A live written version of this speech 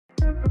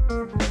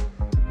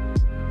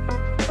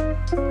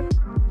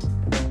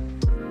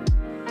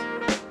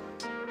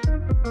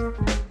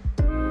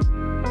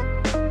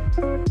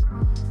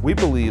We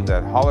believe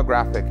that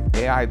holographic,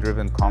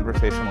 AI-driven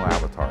conversational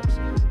avatars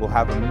will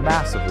have a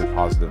massively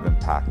positive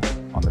impact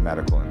on the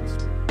medical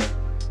industry.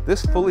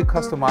 This fully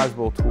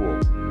customizable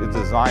tool is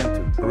designed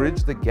to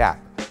bridge the gap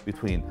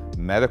between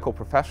medical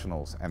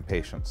professionals and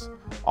patients,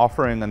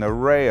 offering an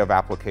array of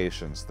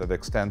applications that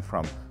extend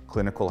from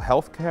clinical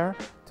healthcare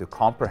to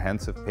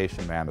comprehensive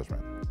patient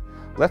management.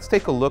 Let's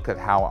take a look at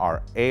how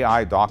our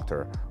AI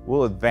doctor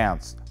will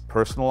advance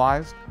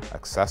personalized,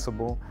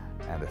 accessible,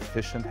 and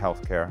efficient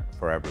healthcare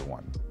for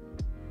everyone.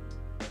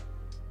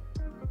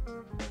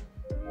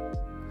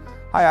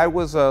 Hi, I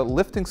was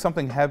lifting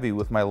something heavy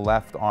with my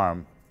left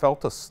arm,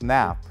 felt a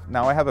snap.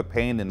 Now I have a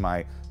pain in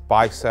my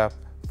bicep,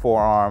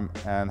 forearm,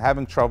 and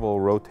having trouble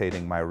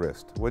rotating my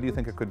wrist. What do you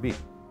think it could be?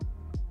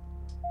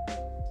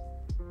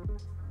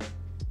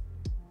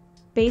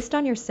 Based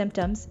on your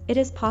symptoms, it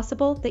is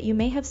possible that you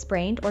may have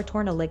sprained or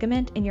torn a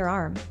ligament in your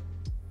arm.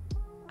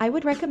 I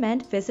would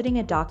recommend visiting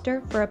a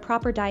doctor for a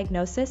proper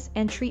diagnosis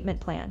and treatment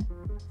plan.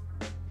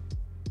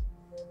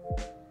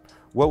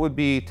 What would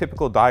be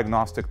typical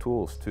diagnostic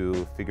tools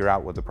to figure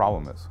out what the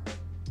problem is?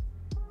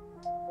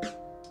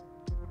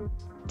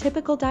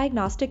 Typical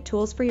diagnostic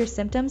tools for your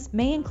symptoms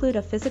may include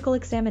a physical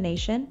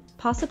examination,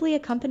 possibly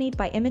accompanied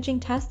by imaging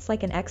tests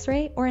like an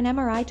X-ray or an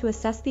MRI to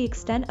assess the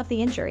extent of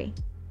the injury.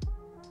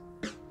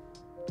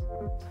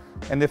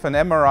 And if an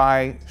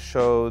MRI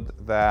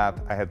showed that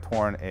I had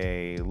torn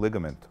a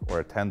ligament or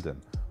a tendon,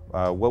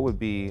 what would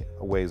be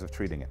ways of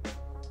treating it?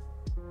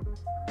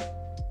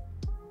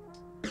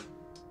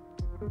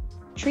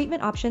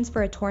 Treatment options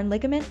for a torn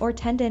ligament or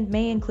tendon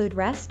may include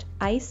rest,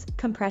 ice,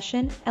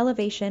 compression,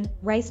 elevation,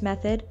 Rice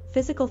method,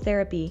 physical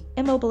therapy,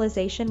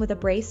 immobilization with a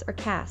brace or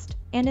cast,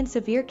 and in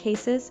severe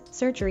cases,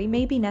 surgery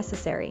may be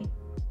necessary.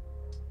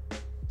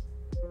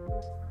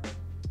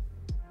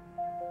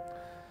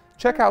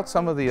 Check out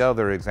some of the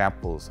other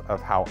examples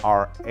of how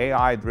our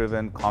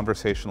AI-driven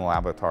conversational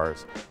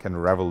avatars can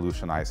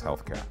revolutionize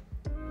healthcare.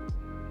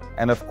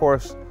 And of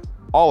course,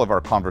 all of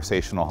our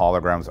conversational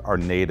holograms are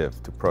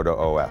native to Proto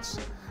OS.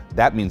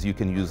 That means you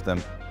can use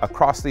them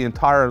across the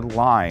entire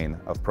line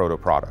of Proto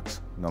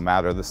products, no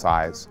matter the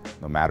size,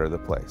 no matter the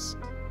place.